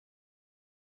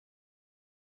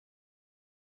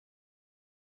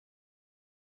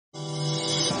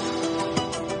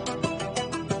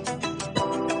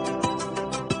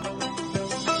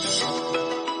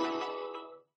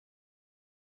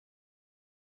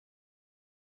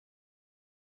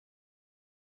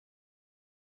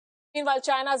Meanwhile,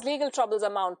 China's legal troubles are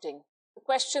mounting. The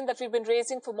question that we've been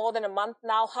raising for more than a month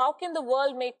now: how can the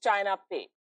world make China pay?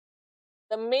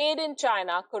 The made in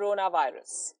China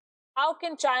coronavirus. How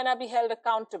can China be held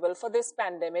accountable for this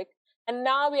pandemic? And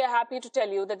now we are happy to tell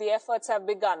you that the efforts have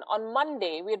begun. On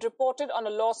Monday, we had reported on a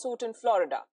lawsuit in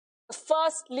Florida, the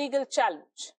first legal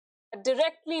challenge that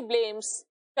directly blames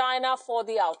China for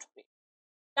the outbreak.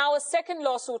 Now, a second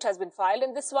lawsuit has been filed,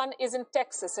 and this one is in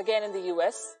Texas, again in the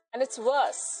US, and it's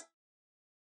worse.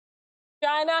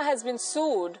 China has been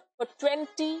sued for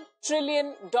 $20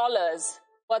 trillion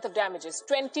worth of damages.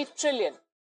 20 trillion.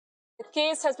 The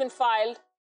case has been filed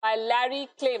by Larry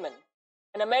Klayman,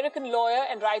 an American lawyer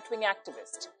and right-wing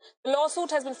activist. The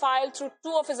lawsuit has been filed through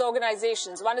two of his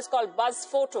organizations. One is called Buzz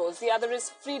Photos, the other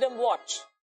is Freedom Watch.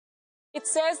 It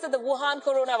says that the Wuhan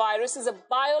coronavirus is a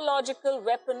biological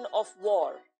weapon of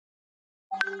war.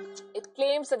 It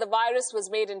claims that the virus was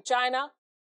made in China,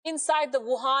 inside the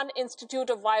Wuhan Institute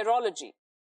of Virology.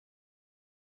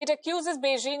 It accuses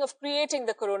Beijing of creating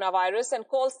the coronavirus and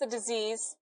calls the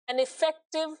disease an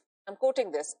effective, I'm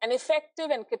quoting this, an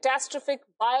effective and catastrophic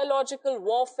biological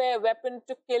warfare weapon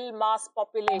to kill mass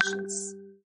populations.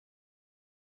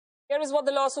 Here is what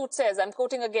the lawsuit says, I'm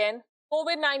quoting again.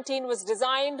 COVID-19 was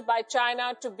designed by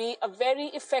China to be a very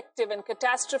effective and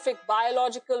catastrophic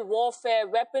biological warfare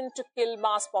weapon to kill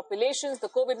mass populations. The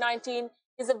COVID-19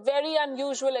 is a very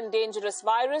unusual and dangerous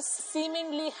virus,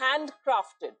 seemingly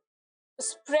handcrafted to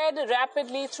spread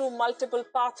rapidly through multiple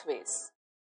pathways.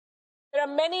 There are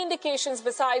many indications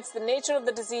besides the nature of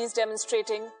the disease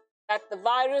demonstrating that the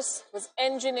virus was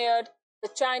engineered in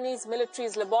the Chinese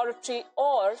military's laboratory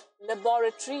or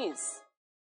laboratories.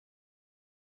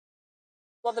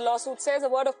 What the lawsuit says, a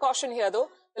word of caution here though.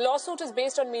 The lawsuit is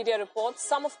based on media reports,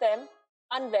 some of them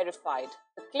unverified.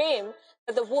 The claim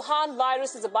that the Wuhan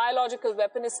virus is a biological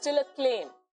weapon is still a claim.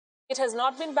 It has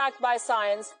not been backed by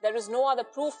science. There is no other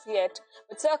proof yet,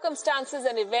 but circumstances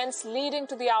and events leading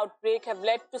to the outbreak have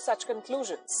led to such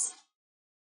conclusions.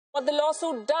 What the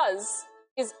lawsuit does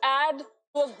is add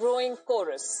to a growing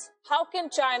chorus. How can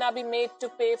China be made to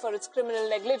pay for its criminal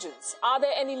negligence? Are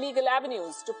there any legal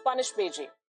avenues to punish Beijing?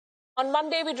 On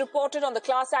Monday, we reported on the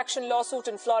class action lawsuit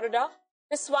in Florida.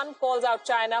 This one calls out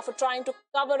China for trying to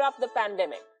cover up the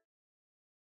pandemic.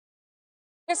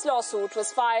 This lawsuit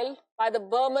was filed by the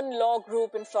Berman Law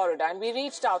Group in Florida, and we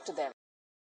reached out to them.